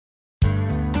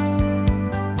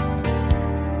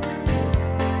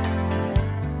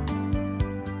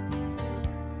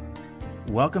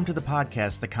Welcome to the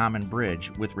podcast, The Common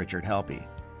Bridge, with Richard Helppie.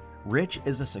 Rich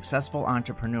is a successful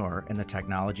entrepreneur in the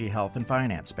technology, health, and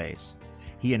finance space.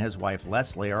 He and his wife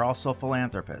Leslie are also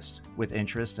philanthropists with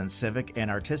interest in civic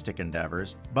and artistic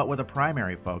endeavors, but with a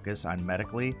primary focus on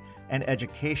medically and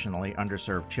educationally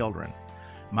underserved children.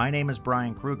 My name is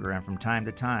Brian Kruger, and from time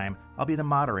to time, I'll be the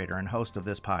moderator and host of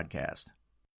this podcast.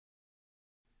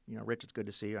 Rich, it's good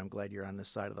to see you. I'm glad you're on this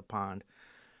side of the pond.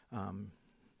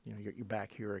 You're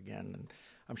back here again, and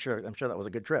I'm sure that was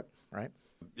a good trip, right?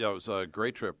 Yeah, it was a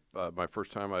great trip. My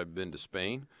first time I've been to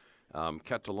Spain,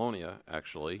 Catalonia,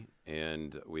 actually,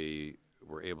 and we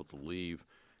were able to leave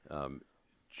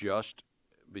just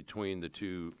between the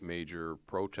two major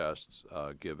protests,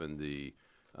 given the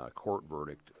court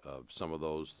verdict of some of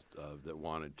those that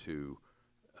wanted to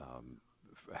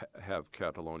have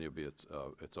Catalonia be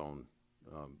its own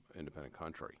independent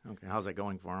country. Okay, how's that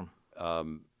going for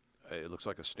them? It looks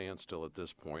like a standstill at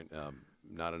this point.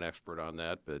 Not an expert on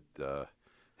that, but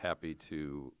happy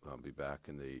to be back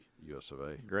in the U.S. of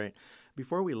A. Great.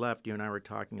 Before we left, you and I were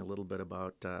talking a little bit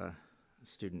about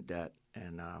student debt,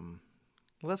 and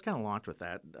let's kind of launch with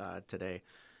that today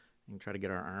and try to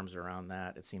get our arms around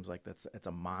that. It seems like it's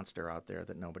a monster out there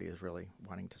that nobody is really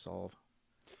wanting to solve.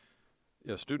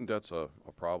 Yeah, student debt's a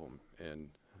problem, and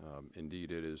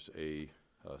indeed it is a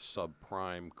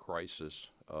subprime crisis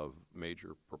of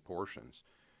major proportions.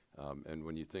 And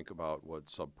when you think about what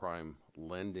subprime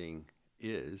lending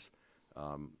is,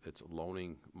 it's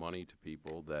loaning money to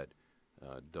people that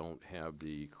don't have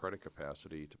the credit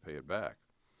capacity to pay it back.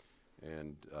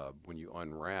 And when you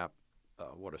unwrap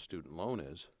what a student loan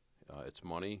is, it's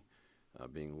money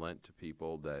being lent to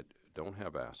people that don't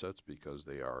have assets because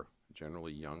they are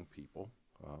generally young people.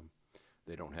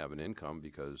 They don't have an income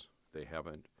because they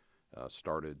haven't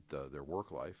started their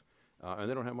work life, and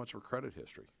they don't have much of a credit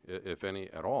history, if any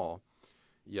at all,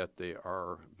 yet they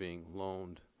are being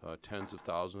loaned tens of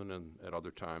thousands and at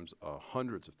other times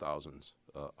hundreds of thousands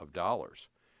of dollars.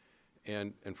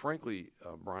 And frankly,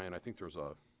 Brian, I think there's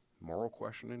a moral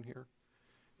question in here,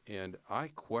 and I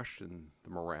question the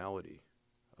morality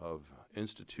of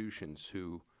institutions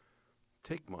who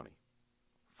take money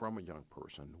from a young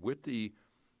person with the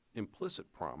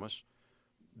implicit promise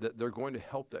that they're going to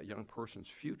help that young person's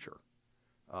future,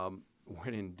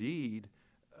 when indeed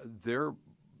they're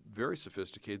very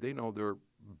sophisticated. They know they're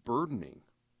burdening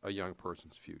a young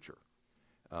person's future,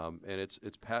 and it's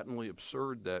patently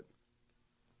absurd that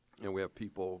we have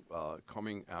people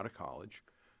coming out of college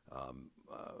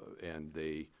and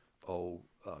they owe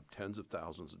tens of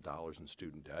thousands of dollars in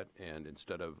student debt, and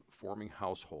instead of forming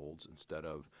households, instead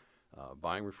of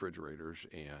buying refrigerators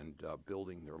and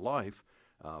building their life,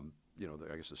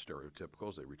 I guess the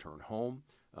stereotypicals, they return home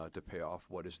to pay off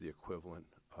what is the equivalent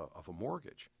of a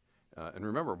mortgage. And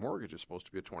remember, a mortgage is supposed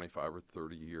to be a 25 or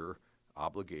 30-year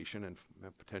obligation and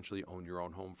potentially own your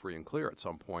own home free and clear at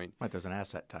some point. Right, there's an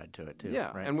asset tied to it, too.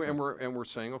 Yeah, right? and we're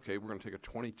saying, okay, we're going to take a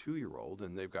 22-year-old,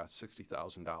 and they've got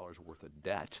 $60,000 worth of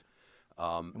debt,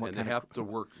 and they have to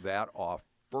work that off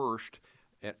first,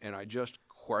 and I just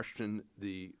question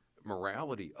the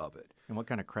morality of it. And what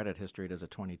kind of credit history does a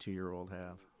 22-year-old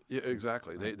have? Yeah,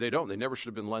 exactly. Right. They don't. They never should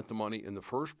have been lent the money in the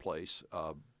first place.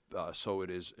 So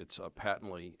it's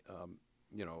patently,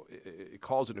 it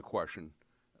calls into question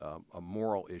a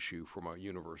moral issue from a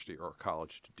university or a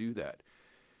college to do that.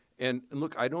 And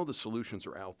look, I know the solutions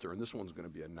are out there, and this one's going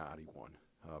to be a knotty one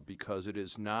because it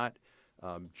is not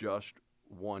just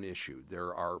one issue.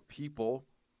 There are people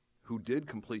who did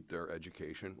complete their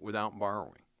education without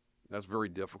borrowing. That's very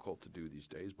difficult to do these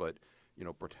days, but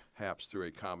perhaps through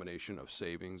a combination of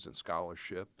savings and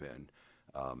scholarship and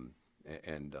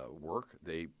work,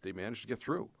 they managed to get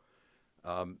through.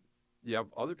 You have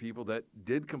other people that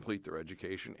did complete their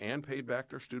education and paid back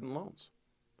their student loans.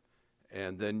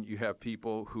 And then you have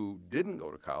people who didn't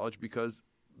go to college because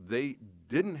they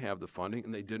didn't have the funding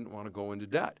and they didn't want to go into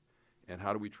debt. And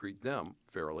how do we treat them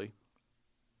fairly?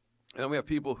 And then we have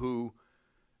people who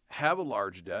have a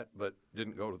large debt but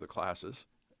didn't go to the classes.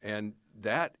 And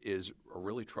that is a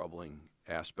really troubling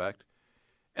aspect.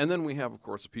 And then we have, of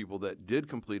course, the people that did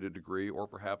complete a degree or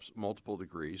perhaps multiple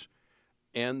degrees,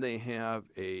 and they have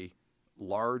a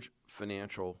large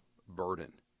financial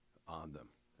burden on them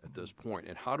at this point.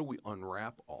 And how do we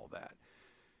unwrap all that?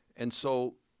 And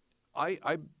so I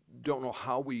don't know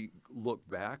how we look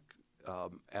back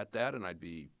at that, and I'd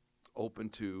be open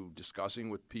to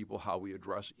discussing with people how we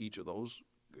address each of those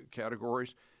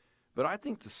categories. But I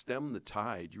think to stem the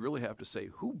tide, you really have to say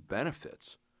who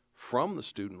benefits from the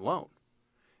student loan.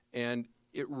 And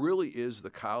it really is the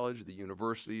college, the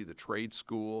university, the trade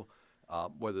school,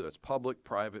 whether it's public,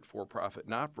 private, for-profit,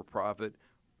 not-for-profit,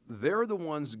 they're the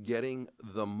ones getting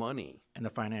the money. And the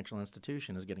financial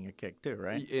institution is getting a kick too,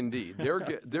 right? Indeed,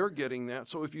 they're getting that.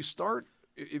 So if you start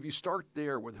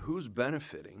there with who's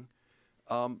benefiting,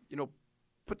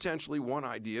 potentially one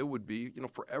idea would be,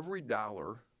 for every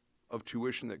dollar of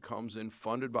tuition that comes in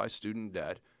funded by student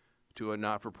debt to a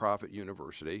not-for-profit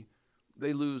university,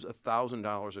 they lose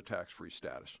 $1,000 of tax-free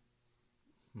status.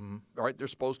 Mm-hmm. All right, they're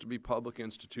supposed to be public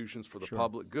institutions for the Sure.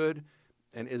 public good,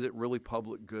 and is it really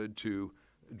public good to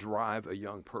drive a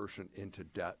young person into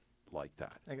debt like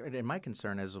that? And my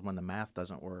concern is when the math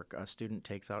doesn't work. A student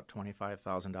takes out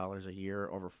 $25,000 a year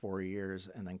over 4 years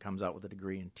and then comes out with a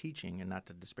degree in teaching, and not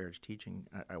to disparage teaching,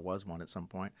 I was one at some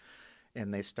point,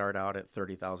 and they start out at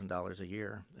 $30,000 a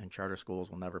year, and charter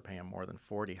schools will never pay them more than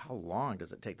 $40,000. How long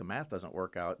does it take? The math doesn't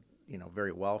work out,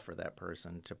 very well for that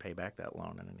person to pay back that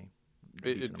loan in any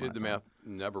decent amount of The time. math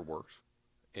never works.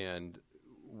 And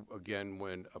again,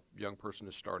 when a young person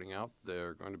is starting out,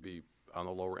 they're going to be on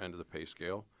the lower end of the pay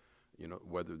scale,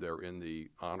 whether they're in the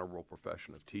honorable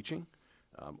profession of teaching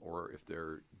or if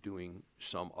they're doing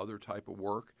some other type of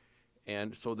work.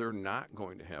 And so they're not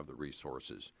going to have the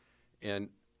resources. And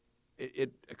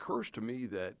it occurs to me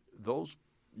that those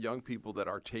young people that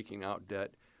are taking out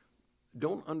debt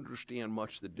don't understand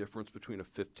much the difference between a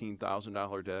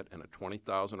 $15,000 debt and a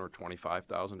 $20,000 or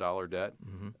 $25,000 debt.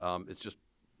 Mm-hmm. It's just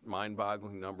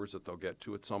mind-boggling numbers that they'll get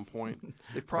to at some point.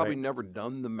 They've probably Right. never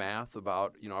done the math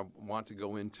about, I want to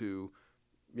go into,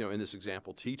 in this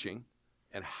example, teaching,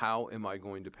 and how am I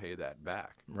going to pay that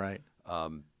back? Right.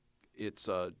 It's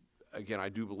again, I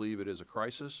do believe it is a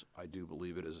crisis. I do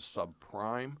believe it is a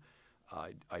subprime.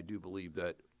 I do believe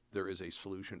that there is a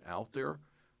solution out there.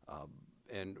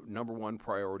 And number one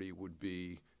priority would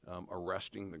be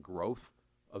arresting the growth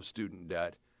of student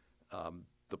debt.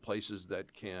 The places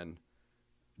that can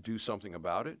do something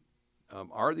about it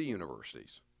are the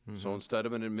universities. Mm-hmm. So instead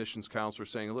of an admissions counselor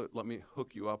saying, "Look, let me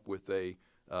hook you up with a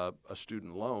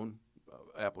student loan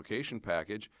application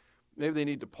package," maybe they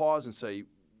need to pause and say,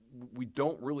 "We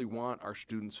don't really want our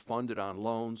students funded on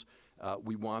loans.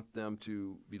 We want them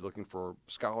to be looking for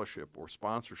scholarship or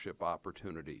sponsorship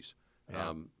opportunities."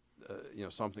 Yeah.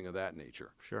 Something of that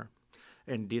nature. Sure.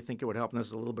 And do you think it would help? And this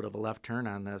is a little bit of a left turn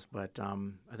on this, but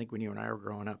I think when you and I were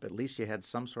growing up, at least you had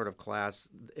some sort of class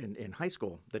in high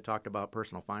school that talked about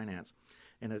personal finance.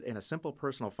 And a simple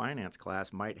personal finance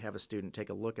class might have a student take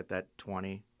a look at that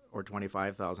 $20,000 or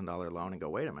 $25,000 loan and go,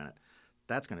 wait a minute,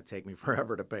 that's going to take me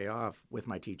forever to pay off with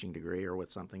my teaching degree or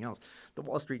with something else. The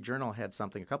Wall Street Journal had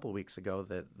something a couple of weeks ago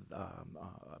that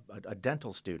a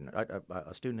dental student,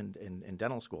 a student in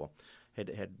dental school,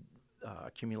 had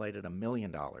accumulated $1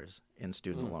 million in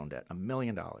student loan debt. $1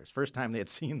 million. First time they had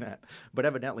seen that. But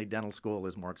evidently, dental school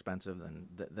is more expensive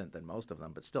than most of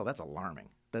them. But still, that's alarming.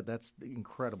 That's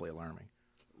incredibly alarming.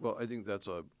 Well, I think that's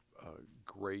a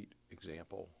great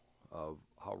example of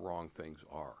how wrong things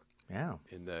are. Yeah.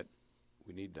 In that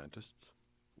we need dentists,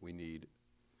 we need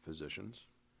physicians,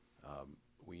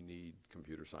 we need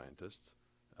computer scientists,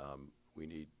 we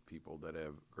need people that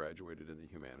have graduated in the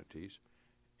humanities,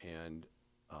 and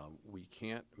we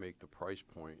can't make the price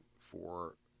point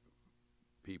for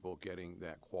people getting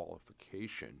that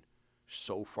qualification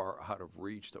so far out of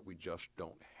reach that we just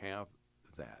don't have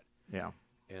that. Yeah.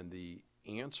 And the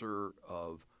answer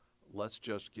of let's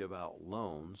just give out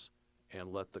loans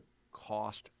and let the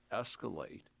cost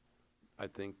escalate, I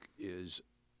think, is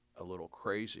a little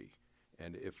crazy.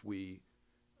 And if we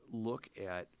look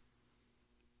at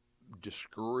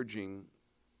discouraging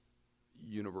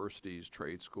universities,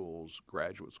 trade schools,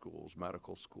 graduate schools,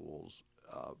 medical schools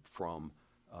from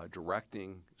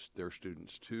directing their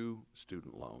students to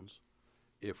student loans,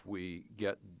 if we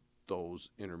get those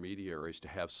intermediaries to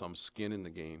have some skin in the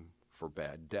game for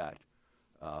bad debt,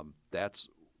 that's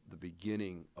the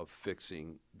beginning of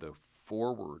fixing the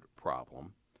forward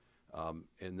problem,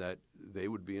 and that they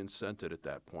would be incented at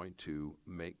that point to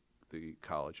make the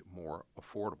college more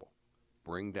affordable,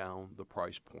 bring down the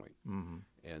price point. Mm-hmm.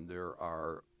 And there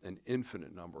are an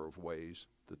infinite number of ways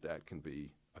that can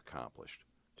be accomplished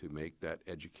to make that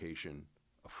education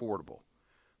affordable.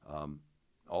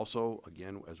 Also,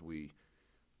 again, as we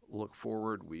look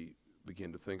forward, we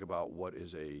begin to think about what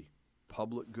is a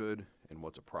public good and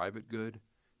what's a private good.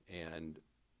 And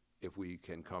if we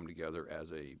can come together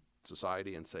as a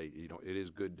society and say, it is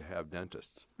good to have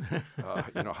dentists.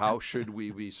 How should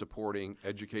we be supporting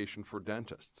education for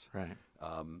dentists? Right.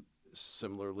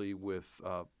 Similarly with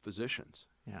physicians.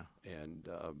 Yeah. And,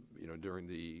 during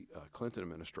the Clinton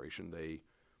administration, they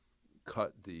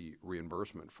cut the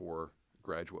reimbursement for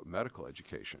graduate medical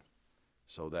education.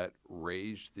 So that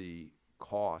raised the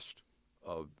cost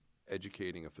of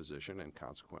educating a physician and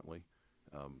consequently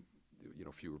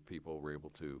fewer people were able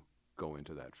to go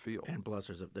into that field. And plus,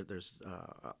 there's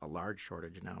a large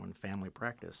shortage now in family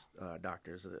practice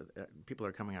doctors. People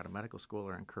are coming out of medical school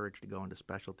are encouraged to go into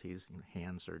specialties,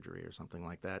 hand surgery or something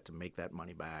like that, to make that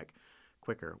money back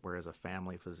quicker. Whereas a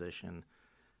family physician,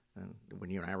 and when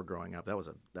you and I were growing up, that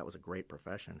was a great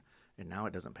profession, and now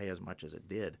it doesn't pay as much as it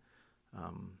did.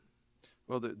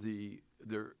 Well,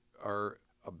 there are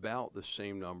about the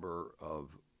same number of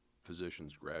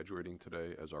physicians graduating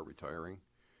today as are retiring.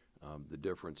 The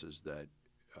difference is that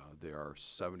there are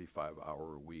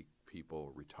 75-hour-a-week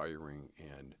people retiring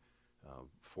and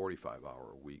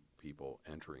 45-hour-a-week people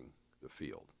entering the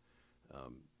field.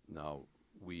 Now,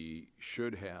 we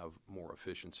should have more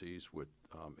efficiencies with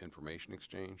information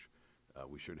exchange.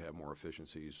 We should have more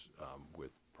efficiencies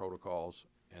with protocols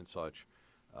and such.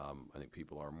 I think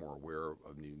people are more aware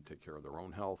of needing to take care of their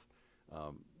own health.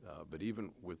 But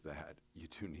even with that, you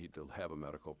do need to have a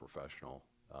medical professional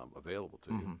available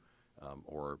to you,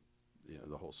 or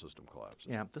the whole system collapses.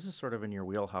 Yeah, this is sort of in your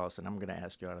wheelhouse, and I'm going to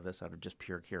ask you out of just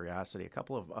pure curiosity. A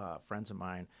couple of friends of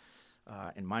mine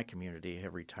in my community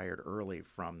have retired early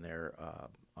from their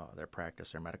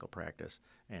practice, their medical practice,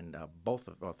 and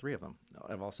three of them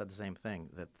have all said the same thing,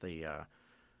 that the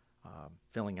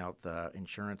filling out the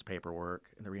insurance paperwork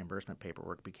and the reimbursement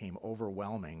paperwork became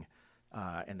overwhelming,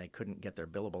 and they couldn't get their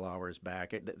billable hours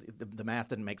back. The math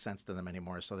didn't make sense to them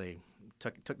anymore, so they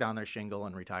took down their shingle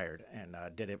and retired, and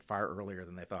did it far earlier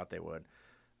than they thought they would.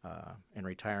 And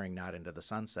retiring not into the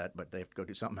sunset, but they have to go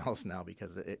do something else now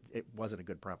because it wasn't a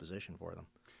good proposition for them.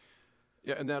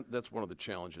 Yeah, and that's one of the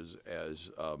challenges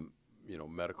as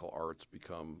medical arts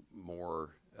become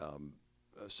more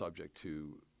subject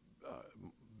to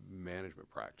management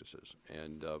practices.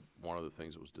 And one of the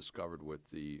things that was discovered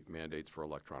with the mandates for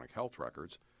electronic health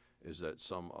records is that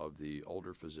some of the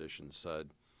older physicians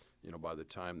said, by the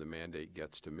time the mandate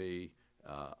gets to me,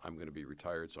 I'm going to be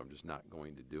retired, so I'm just not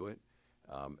going to do it.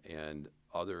 And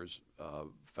others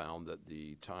found that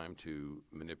the time to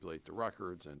manipulate the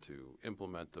records and to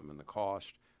implement them and the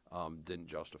cost didn't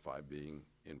justify being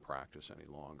in practice any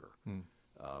longer.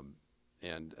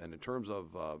 And in terms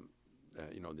of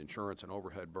the insurance and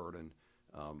overhead burden,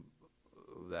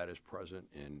 that is present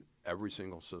in every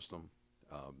single system.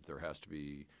 There has to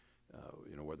be,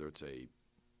 whether it's a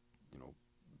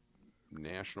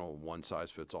national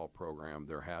one-size-fits-all program,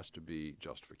 there has to be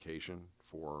justification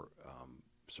for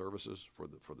services for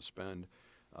the spend,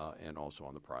 and also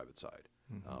on the private side.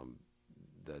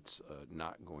 That's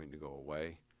not going to go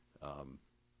away,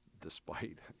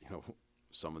 despite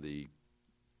some of the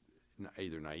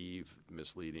either naive,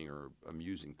 misleading, or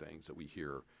amusing things that we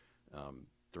hear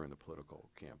during the political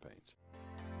campaigns.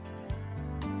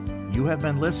 You have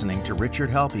been listening to Richard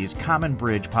Helppie's Common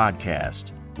Bridge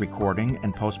podcast. Recording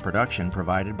and post-production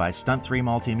provided by Stunt 3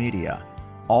 Multimedia.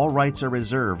 All rights are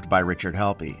reserved by Richard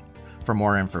Helppie. For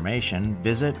more information,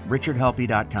 visit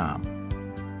richardhelppie.com.